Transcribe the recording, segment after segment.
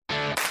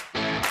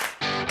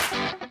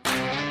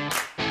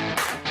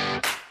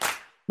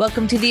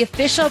Welcome to the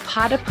official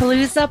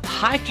Podapalooza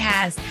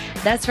podcast.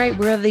 That's right.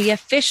 We're the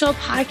official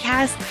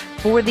podcast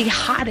for the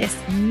hottest,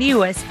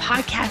 newest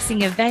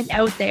podcasting event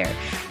out there.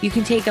 You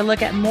can take a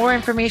look at more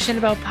information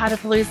about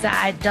Podapalooza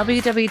at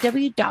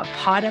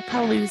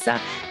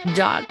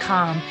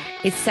www.podapalooza.com.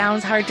 It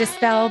sounds hard to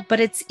spell, but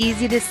it's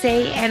easy to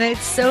say, and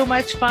it's so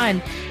much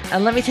fun.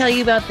 Let me tell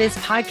you about this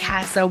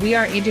podcast. So we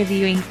are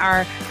interviewing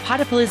our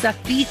Podapalooza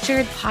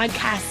featured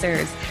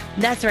podcasters.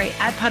 That's right.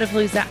 At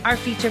Podapalooza, our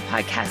featured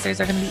podcasters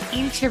are going to be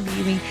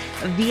interviewing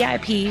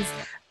VIPs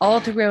all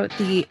throughout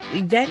the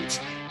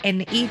event.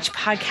 And each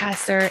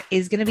podcaster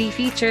is going to be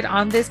featured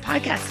on this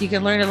podcast. You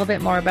can learn a little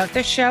bit more about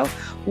their show,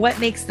 what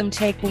makes them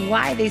tick,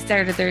 why they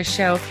started their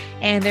show,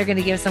 and they're going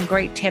to give some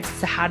great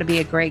tips to how to be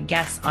a great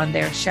guest on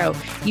their show.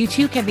 You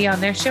too can be on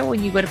their show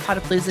when you go to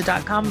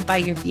podapalooza.com and buy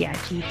your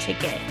VIP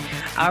ticket.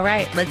 All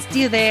right, let's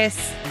do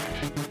this.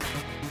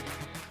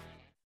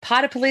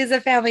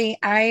 Podapalooza family,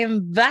 I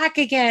am back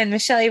again.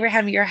 Michelle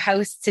Abraham, your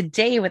host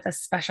today with a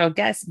special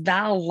guest,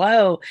 Val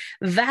Lowe.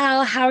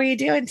 Val, how are you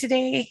doing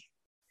today?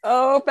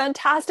 Oh,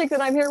 fantastic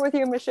that I'm here with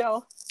you,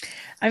 Michelle.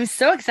 I'm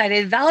so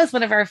excited. Val is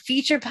one of our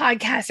featured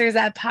podcasters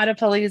at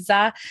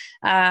Podapalooza.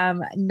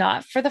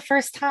 Not for the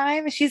first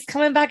time. She's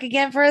coming back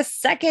again for a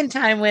second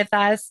time with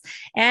us,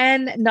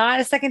 and not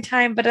a second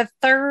time, but a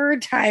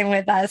third time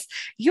with us.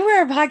 You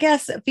were a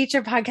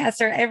featured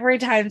podcaster every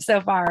time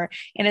so far,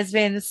 and it's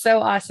been so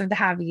awesome to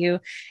have you.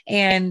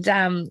 And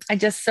I'm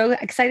just so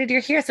excited you're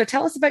here. So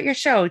tell us about your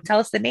show. Tell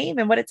us the name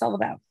and what it's all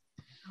about.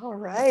 All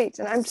right.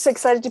 And I'm just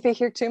excited to be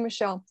here too,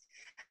 Michelle.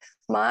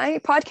 My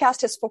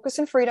podcast is Focus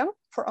and Freedom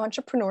for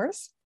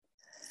Entrepreneurs.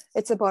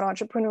 It's about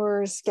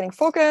entrepreneurs getting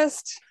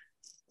focused,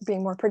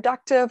 being more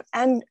productive,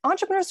 and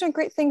entrepreneurs doing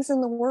great things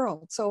in the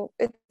world. So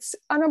it's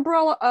an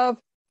umbrella of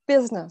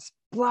business,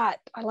 but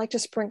I like to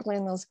sprinkle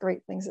in those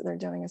great things that they're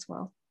doing as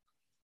well.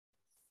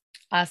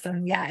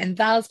 Awesome. Yeah. And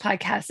Val's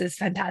podcast is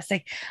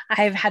fantastic.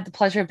 I've had the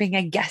pleasure of being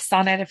a guest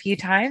on it a few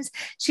times.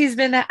 She's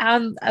been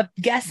a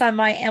guest on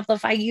my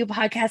Amplify You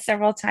podcast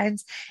several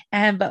times.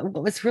 But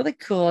what was really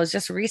cool is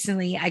just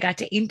recently I got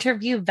to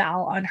interview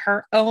Val on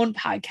her own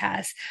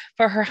podcast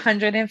for her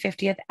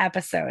 150th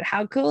episode.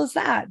 How cool is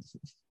that?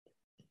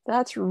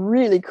 That's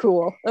really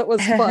cool. It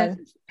was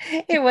fun.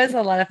 It was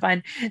a lot of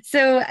fun.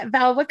 So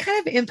Val, what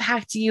kind of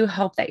impact do you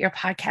hope that your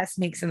podcast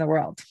makes in the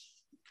world?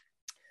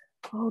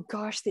 Oh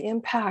gosh, the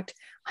impact.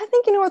 I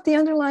think, you know what the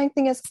underlying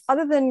thing is,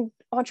 other than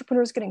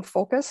entrepreneurs getting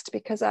focused,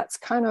 because that's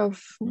kind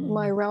of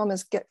my realm,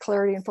 is get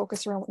clarity and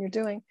focus around what you're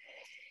doing,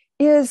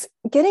 is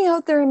getting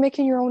out there and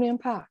making your own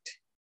impact.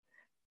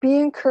 Be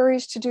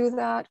encouraged to do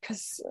that,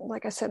 because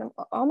like I said,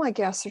 all my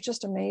guests are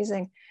just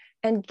amazing.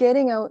 And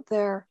getting out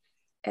there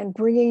and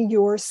bringing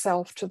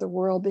yourself to the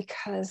world,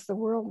 because the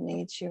world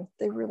needs you.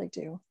 They really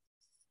do.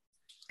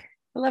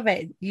 I love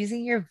it.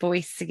 Using your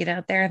voice to get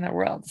out there in the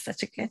world. It's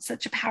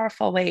such a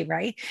powerful way,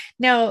 right?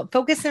 Now,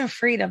 Focus and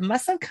Freedom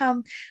must have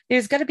come.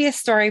 There's got to be a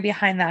story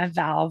behind that,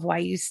 Val, why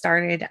you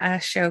started a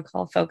show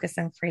called Focus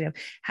and Freedom.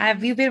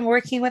 Have you been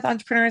working with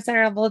entrepreneurs that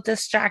are a little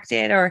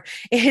distracted, or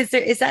is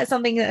that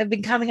something that has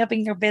been coming up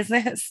in your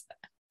business?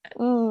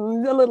 A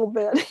little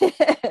bit.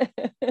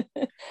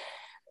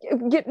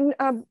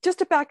 Just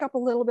to back up a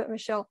little bit,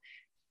 Michelle,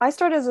 I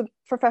started as a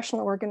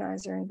professional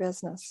organizer in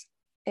business,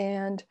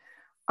 and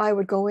I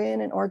would go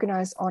in and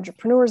organize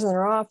entrepreneurs in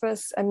their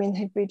office. I mean,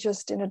 they'd be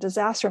just in a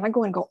disaster. And I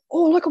go in and go,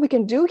 oh, look what we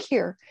can do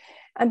here.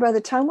 And by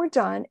the time we're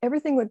done,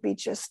 everything would be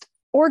just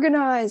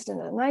organized in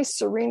a nice,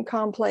 serene,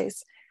 calm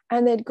place.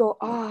 And they'd go,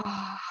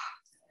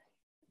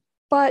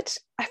 But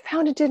I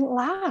found it didn't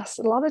last.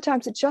 A lot of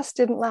times it just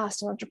didn't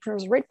last. And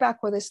entrepreneurs right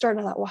back where they started,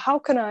 I thought, well, how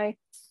can I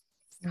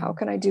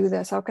do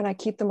this? How can I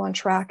keep them on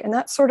track? And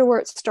that's sort of where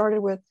it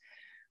started with.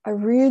 I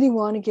really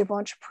want to give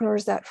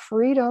entrepreneurs that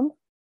freedom,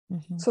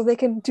 so they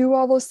can do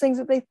all those things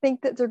that they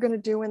think that they're going to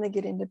do when they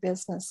get into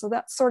business. So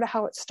that's sort of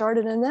how it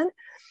started. And then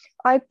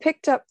I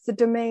picked up the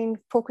domain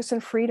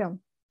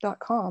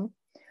focusandfreedom.com.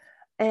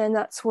 And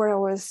that's where I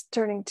was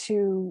starting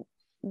to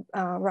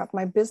wrap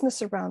my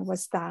business around,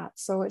 was that.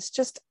 So it's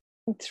just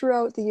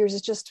throughout the years,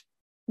 it's just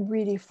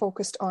really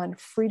focused on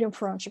freedom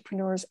for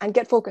entrepreneurs and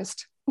get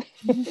focused.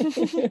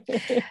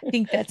 I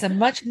think that's a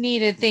much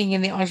needed thing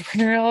in the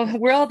entrepreneurial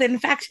world. In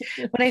fact,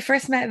 when I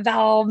first met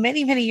Val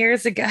many, many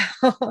years ago,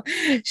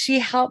 she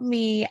helped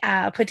me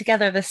put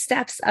together the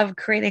steps of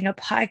creating a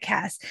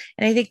podcast.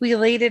 And I think we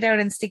laid it out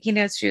in sticky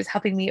notes. She was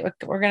helping me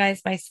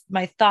organize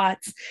my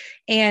thoughts.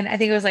 And I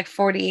think it was like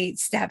 48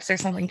 steps or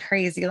something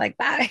crazy like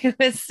that.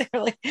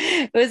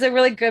 It was a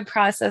really good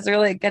process, a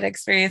really good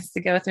experience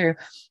to go through.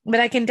 But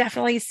I can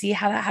definitely see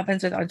how that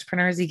happens with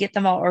entrepreneurs. You get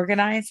them all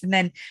organized, and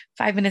then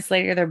 5 minutes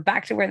later, they're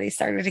back to where they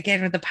started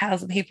again with the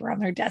piles of paper on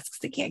their desks.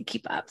 They can't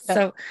keep up.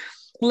 So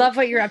love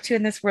what you're up to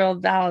in this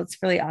world, Val.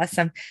 It's really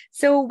awesome.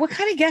 So what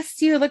kind of guests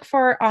do you look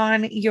for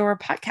on your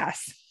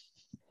podcast?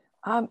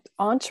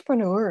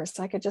 Entrepreneurs,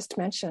 like I just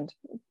mentioned,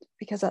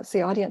 because that's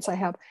the audience I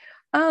have.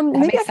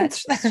 Maybe I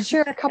can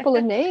share a couple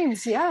of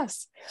names.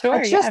 Yes. Sure.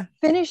 I just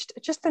finished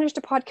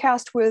a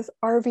podcast with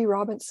RV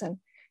Robinson.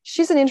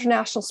 she's an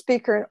international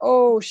speaker, and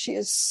oh, she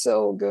is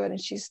so good.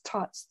 And she's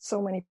taught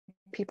so many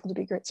people to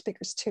be great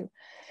speakers too.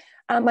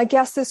 My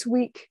guest this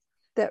week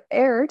that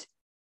aired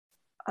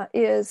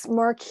is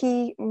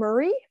Marquis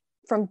Murray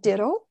from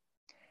Ditto.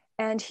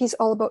 And he's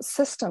all about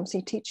systems.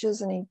 He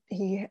teaches, and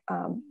him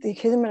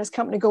and his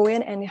company go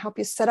in and help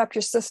you set up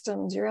your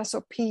systems, your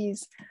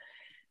SOPs,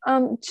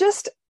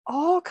 just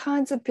all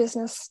kinds of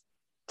business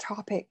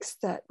topics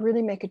that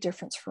really make a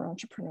difference for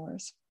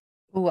entrepreneurs.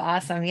 Oh,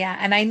 awesome. Yeah.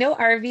 And I know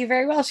RV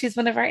very well. She's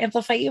one of our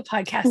Amplify You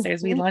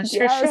podcasters. We launched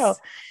her show.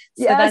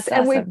 So yes. That's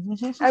and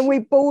awesome. and we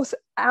both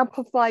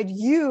amplified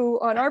you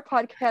on our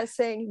podcast,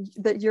 saying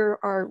that you're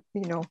our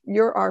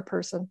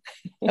person.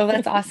 Oh,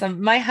 that's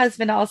awesome. My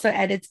husband also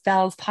edits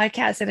Val's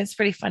podcast, and it's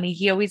pretty funny.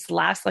 He always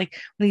laughs when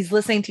he's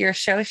listening to your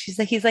show.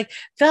 He's like,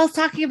 Val's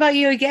talking about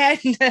you again,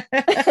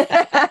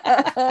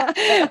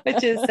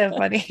 which is so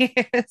funny.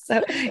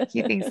 So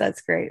he thinks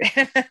that's great.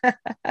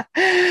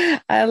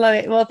 I love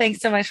it. Well, thanks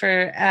so much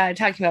for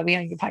talking about me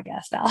on your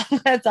podcast, Val.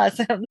 That's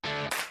awesome.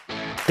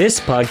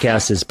 This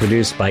podcast is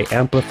produced by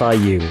Amplify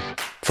You.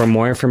 For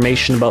more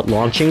information about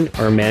launching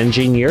or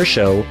managing your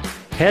show,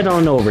 head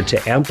on over to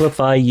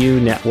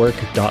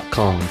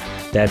amplifyunetwork.com.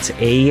 That's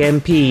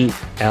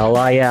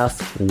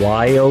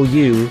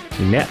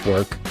AMPLIFYOU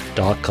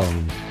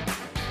network.com.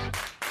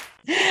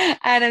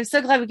 And I'm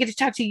so glad we get to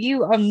talk to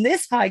you on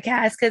this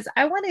podcast, because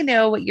I want to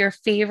know what your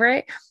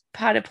favorite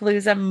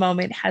Podapalooza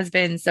moment has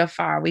been so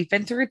far. We've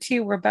been through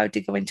 2. We're about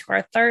to go into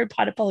our 3rd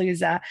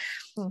Podapalooza.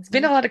 It's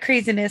been a lot of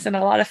craziness and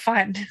a lot of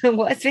fun.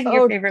 What's been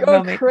your favorite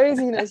moment?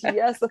 Craziness.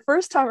 Yes. The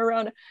first time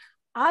around,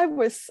 I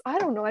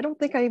don't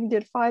think I even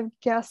did 5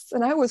 guests,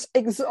 and I was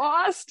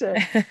exhausted.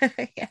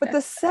 Yeah. But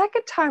the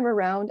second time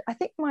around, I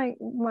think my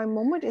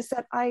moment is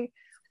that I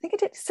think I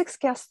did 6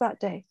 guests that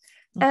day.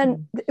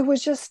 And it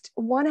was just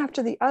one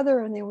after the other,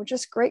 and they were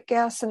just great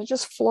guests, and it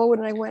just flowed.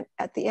 And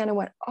at the end, I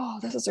went, oh,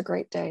 this is a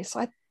great day. So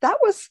I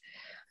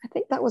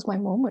think that was my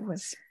moment,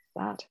 was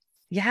that.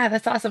 Yeah,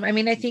 that's awesome. I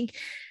mean, I think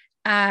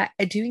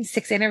doing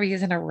 6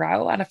 interviews in a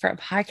row for a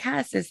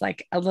podcast is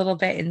like a little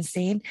bit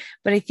insane.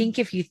 But I think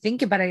if you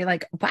think about it, you're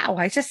like, wow,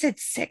 I just did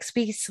 6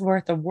 weeks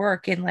worth of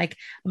work in like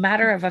a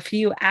matter of a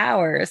few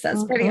hours.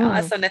 That's pretty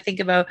awesome to think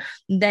about.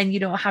 Then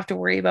you don't have to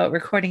worry about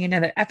recording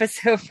another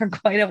episode for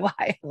quite a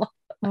while.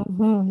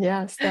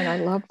 Yes, then I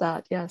love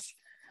that. Yes.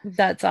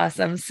 That's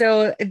awesome.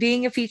 So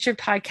being a featured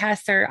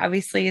podcaster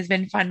obviously has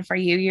been fun for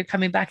you. You're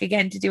coming back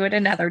again to do it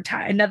a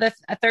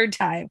 3rd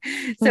time.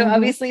 So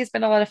obviously it's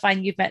been a lot of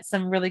fun. You've met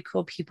some really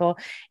cool people.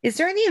 Is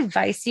there any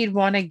advice you'd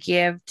want to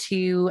give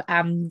to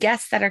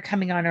guests that are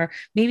coming on, or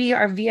maybe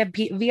our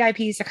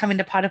VIPs are coming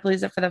to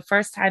Podapalooza for the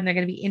first time? They're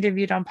going to be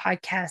interviewed on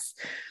podcasts.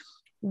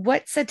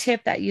 What's a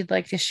tip that you'd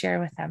like to share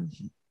with them?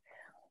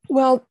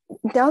 Well,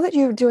 now that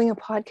you're doing a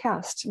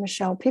podcast,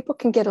 Michelle, people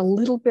can get a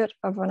little bit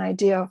of an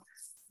idea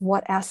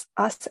what us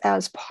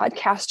as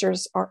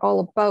podcasters are all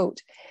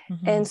about.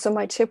 And so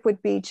my tip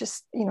would be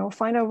just,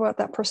 find out about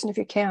that person if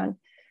you can,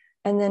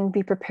 and then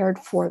be prepared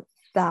for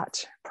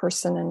that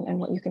person and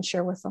what you can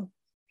share with them.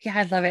 Yeah,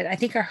 I love it. I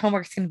think our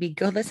homework's going to be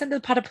go listen to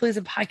the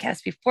Podapalooza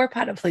podcast before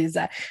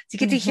Podapalooza. So you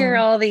get to hear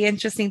all the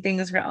interesting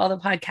things for all the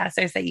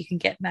podcasters that you can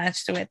get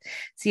matched with.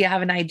 So you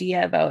have an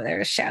idea about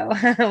their show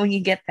when you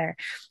get there.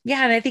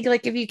 Yeah. And I think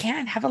if you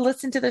can, have a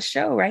listen to the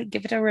show, right?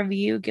 Give it a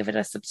review, give it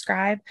a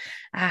subscribe,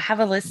 have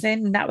a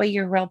listen. And that way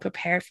you're well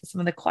prepared for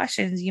some of the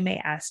questions you may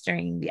ask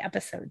during the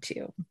episode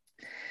too.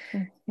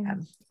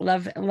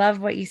 Love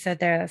what you said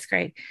there. That's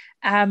great.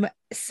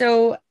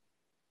 So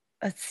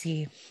let's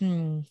see.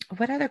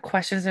 What other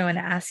questions I want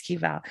to ask you,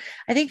 Val?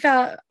 I think,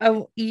 Val,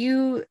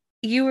 you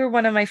were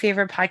one of my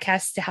favorite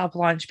podcasts to help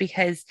launch,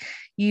 because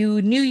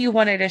you knew you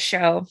wanted a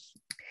show,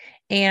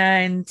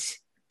 but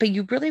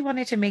you really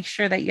wanted to make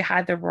sure that you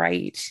had the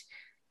right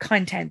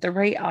content, the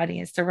right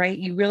audience,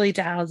 you really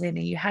dialed in,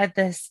 and you had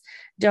this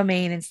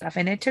domain and stuff.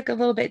 And it took a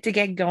little bit to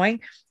get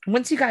going.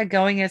 Once you got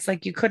going, it's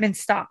like you couldn't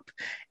stop.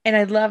 And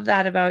I love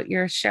that about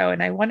your show.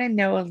 And I want to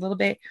know a little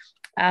bit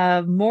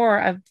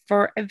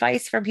for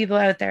advice for people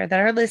out there that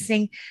are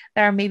listening,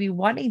 that are maybe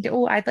wanting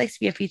to, I'd like to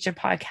be a featured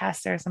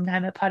podcaster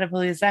sometime at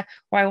Podapalooza,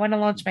 or I want to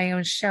launch my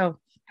own show.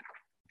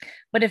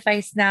 What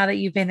advice, now that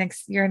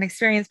you're an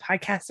experienced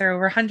podcaster,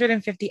 over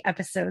 150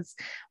 episodes,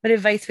 what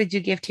advice would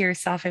you give to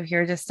yourself if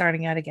you're just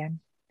starting out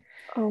again?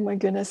 Oh my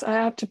goodness. I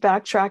have to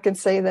backtrack and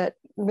say that,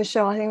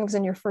 Michelle, I think it was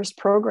in your first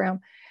program,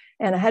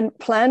 and I hadn't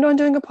planned on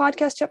doing a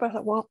podcast yet, but I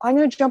thought, well, I'm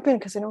going to jump in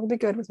because I know it'll be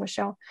good with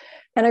Michelle.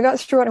 And I got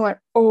through it and went,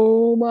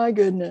 oh my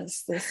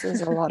goodness, this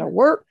is a lot of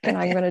work. And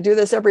I'm going to do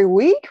this every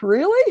week.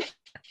 Really?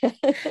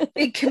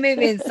 Big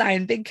commitment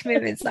sign.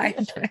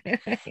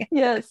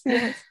 Yes.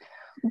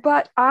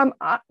 But,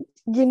 I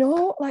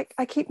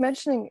keep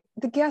mentioning,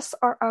 the guests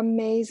are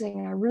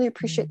amazing. I really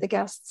appreciate the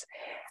guests.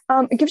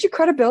 It gives you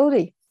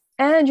credibility,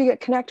 and you get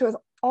connected with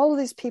all of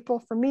these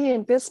people. For me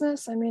in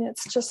business, I mean,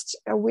 it's just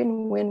a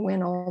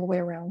win-win-win all the way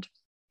around.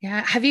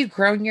 Yeah. Have you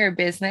grown your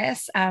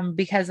business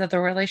because of the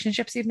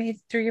relationships you've made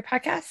through your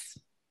podcast?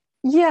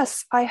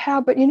 Yes, I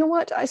have. But you know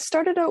what? I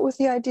started out with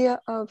the idea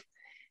of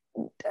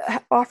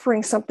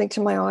offering something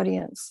to my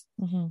audience,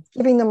 Mm-hmm.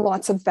 giving them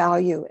lots of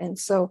value. And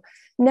so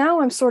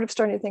now I'm sort of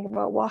starting to think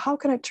about, well, how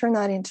can I turn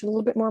that into a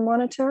little bit more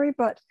monetary,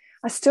 but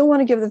I still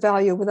want to give the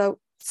value without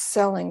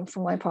selling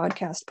from my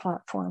podcast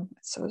platform,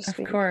 so to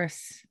speak. Of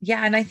course.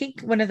 Yeah. And I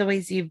think one of the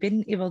ways you've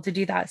been able to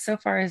do that so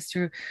far is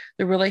through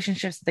the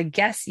relationships, the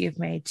guests you've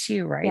made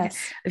too, right? Yes.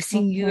 I've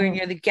seen you and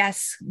you're the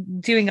guests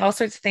doing all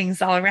sorts of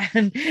things all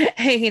around,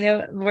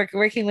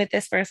 working with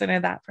this person or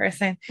that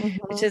person,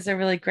 which is a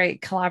really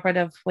great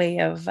collaborative way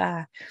of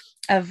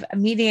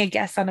meeting a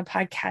guest on a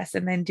podcast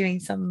and then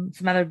doing some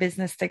other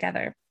business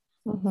together.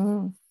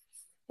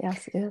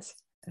 Yes, it is.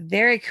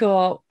 Very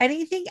cool.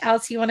 Anything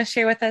else you want to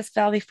share with us,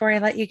 Val, before I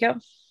let you go?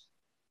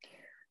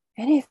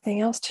 Anything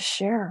else to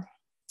share?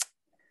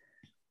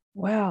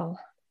 Well,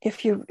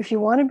 if you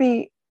want to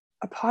be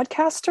a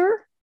podcaster,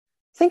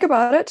 think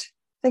about it.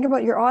 Think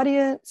about your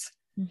audience,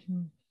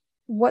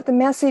 what the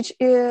message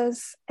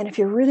is. And if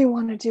you really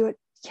want to do it,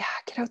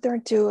 get out there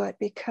and do it,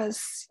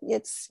 because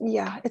it's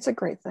a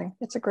great thing.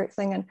 It's a great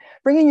thing. And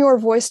bringing your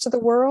voice to the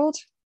world,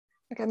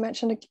 like I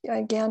mentioned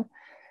again,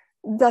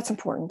 that's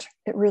important.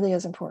 It really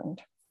is important.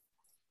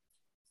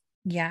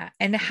 Yeah.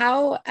 And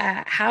how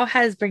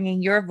has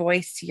bringing your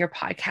voice to your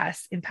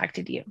podcast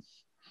impacted you?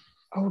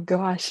 Oh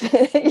gosh,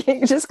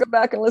 you just go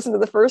back and listen to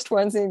the first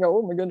ones and you go,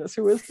 oh my goodness,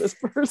 who is this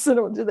person?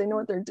 Or do they know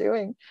what they're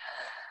doing?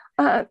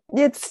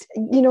 It's,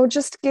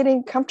 just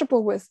getting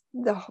comfortable with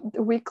the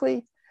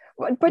weekly,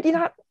 but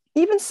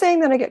even saying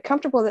that I get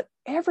comfortable, that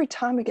every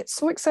time I get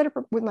so excited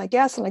with my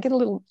guests and I get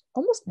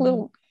almost a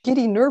little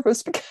giddy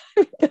nervous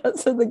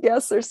because of the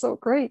guests are so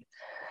great.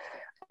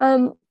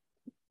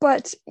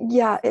 But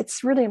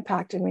it's really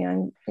impacted me.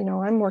 I'm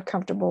more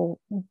comfortable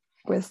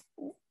with,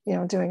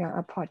 doing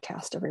a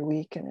podcast every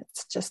week, and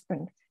it's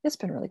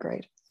been really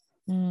great.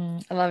 I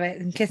love it.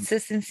 And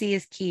consistency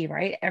is key,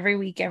 right? Every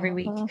week,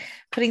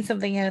 putting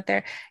something out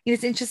there.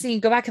 It's interesting. You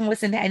go back and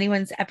listen to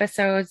anyone's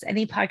episodes,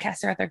 any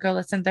podcaster out there, go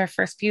listen to their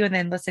first few and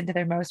then listen to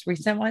their most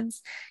recent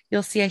ones.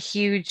 You'll see a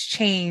huge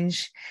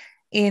change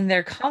in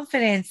their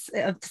confidence,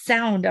 the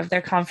sound of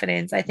their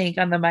confidence, I think,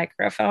 on the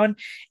microphone,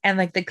 and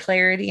like the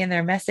clarity in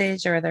their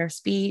message or their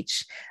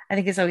speech. I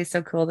think it's always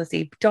so cool to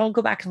see. Don't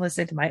go back and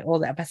listen to my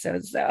old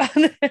episodes though.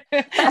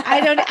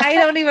 I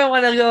don't even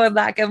want to go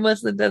back and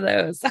listen to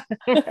those.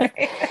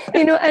 Right?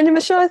 And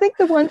Michelle, I think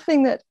the one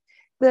thing that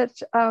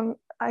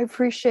I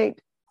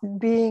appreciate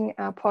being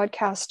a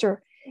podcaster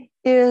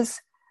is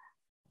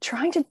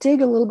trying to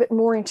dig a little bit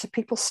more into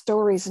people's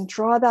stories and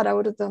draw that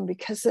out of them,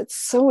 because it's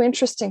so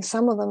interesting.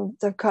 Some of them,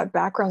 they've got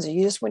backgrounds that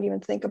you just wouldn't even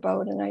think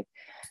about.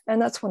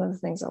 And that's one of the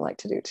things I like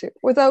to do too,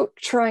 without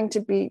trying to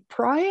be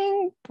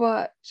prying,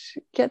 but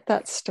get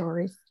that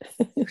story.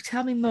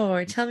 Tell me more,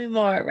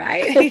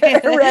 right?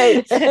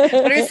 Right.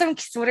 What are some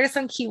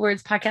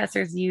keywords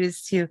podcasters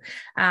use to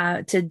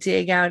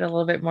dig out a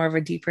little bit more of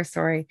a deeper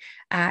story?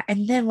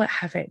 And then what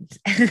happened?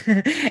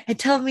 And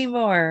tell me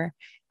more.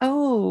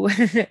 Oh,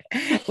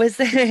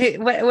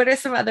 what are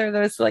some other of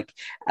those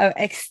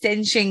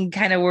extension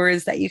kind of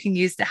words that you can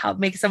use to help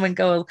make someone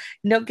go,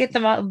 don't let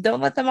them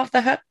off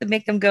the hook, to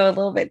make them go a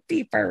little bit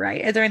deeper,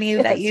 right? Are there any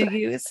that you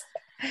use?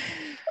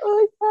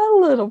 A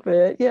little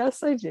bit.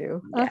 Yes, I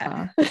do.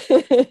 Yeah.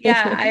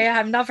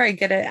 I'm not very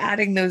good at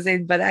adding those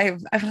in, but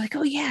I'm like,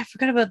 oh yeah, I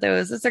forgot about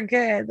those. Those are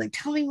good. Like,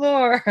 tell me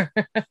more.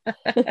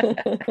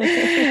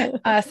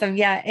 Awesome.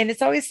 Yeah. And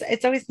it's always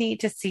neat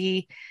to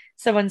see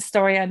someone's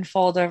story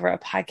unfold over a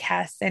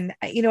podcast. And,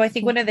 I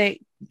think one of the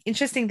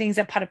interesting things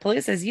at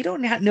Potapalooza is you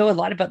don't know a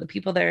lot about the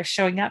people that are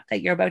showing up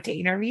that you're about to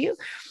interview.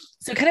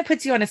 So it kind of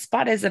puts you on a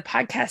spot as a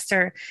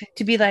podcaster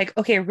to be like,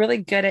 okay, really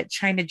good at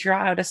trying to draw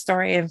out a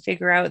story and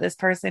figure out this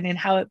person and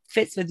how it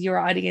fits with your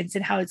audience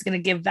and how it's going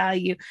to give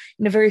value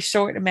in a very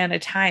short amount of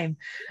time.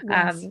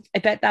 Yes. I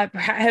bet that,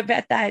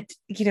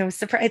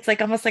 it's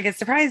like almost like a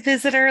surprise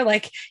visitor.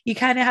 Like you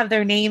kind of have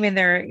their name and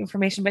their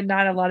information, but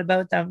not a lot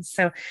about them.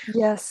 So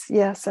yes.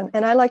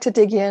 And I like to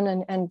dig in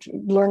and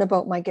learn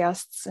about my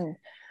guests and,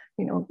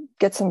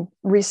 get some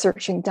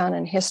researching done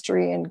in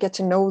history and get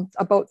to know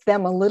about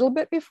them a little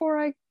bit before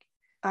I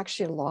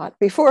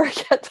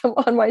get them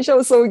on my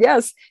show. So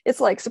yes, it's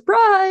like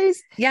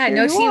surprise. Yeah,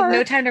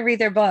 no time to read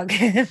their book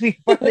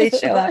before they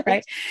show up,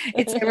 right?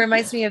 It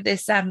reminds me of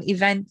this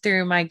event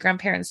through my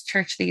grandparents'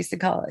 church. They used to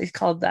call it's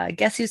called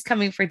Guess Who's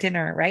Coming for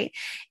Dinner, right?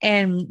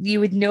 And you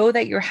would know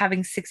that you're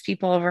having 6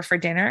 people over for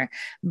dinner,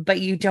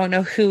 but you don't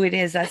know who it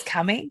is that's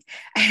coming.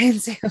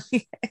 And so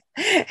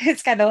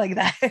it's kind of like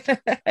that.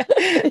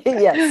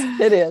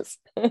 Yes, it is.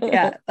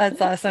 Yeah, that's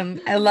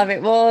awesome. I love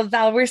it. Well,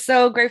 Val, we're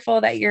so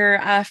grateful that you're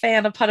a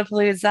fan of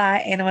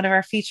Potapalooza and one of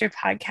our featured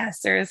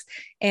podcasters,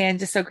 and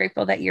just so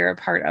grateful that you're a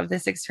part of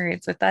this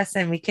experience with us,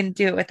 and we couldn't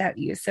do it without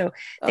you. So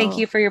thank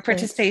you for your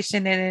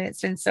participation in it.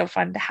 It's been so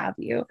fun to have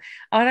you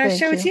on our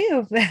show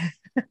too.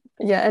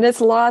 Yeah, and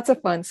it's lots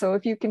of fun. So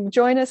if you can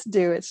join us,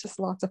 it's just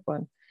lots of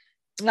fun.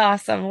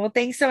 Awesome. Well,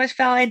 thanks so much,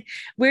 Val. And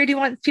where do you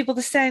want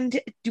to send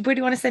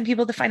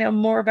people to find out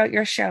more about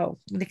your show?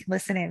 They can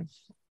listen in.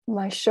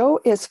 My show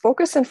is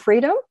Focus and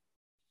Freedom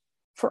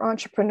for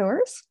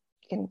Entrepreneurs.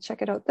 can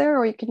check it out there,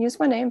 or you can use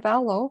my name,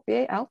 Val Low,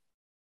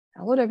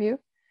 VALLOW.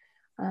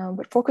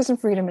 But Focus and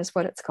Freedom is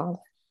what it's called.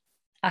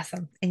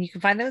 Awesome. And you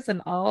can find those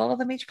on all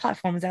the major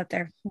platforms out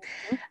there.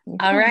 Mm-hmm.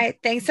 All right.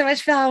 Thanks so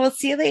much, Val. We'll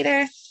see you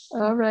later.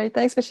 All right.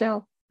 Thanks,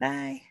 Michelle.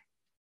 Bye.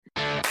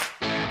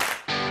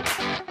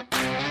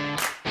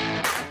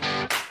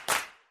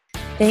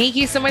 Thank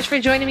you so much for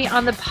joining me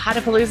on the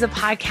Podapalooza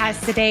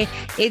podcast today.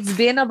 It's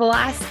been a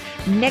blast.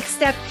 Next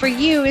step for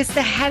you is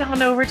to head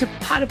on over to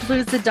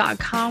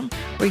podapalooza.com,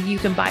 where you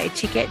can buy a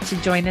ticket to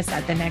join us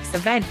at the next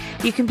event.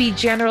 You can be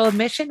general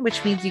admission,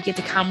 which means you get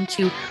to come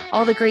to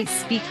all the great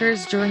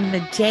speakers during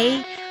the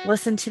day,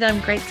 listen to them,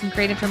 some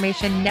great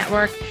information,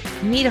 network,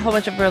 meet a whole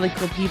bunch of really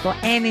cool people,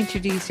 and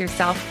introduce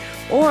yourself.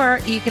 Or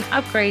you can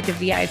upgrade to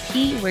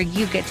VIP, where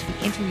you get to be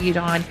interviewed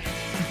on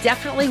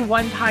definitely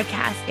one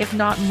podcast, if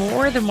not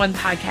more than one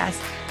podcast,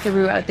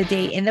 throughout the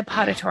day in the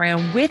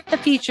Podatorium with the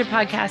featured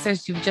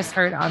podcasters you've just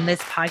heard on this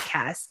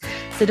podcast.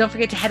 So don't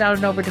forget to head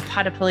on over to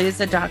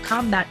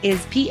podapalooza.com. That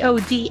is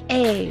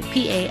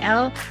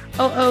PODAPALOOZA,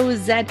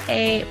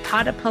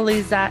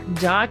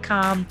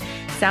 podapalooza.com.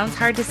 Sounds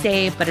hard to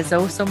say, but it's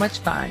oh so much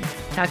fun.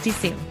 Talk to you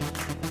soon.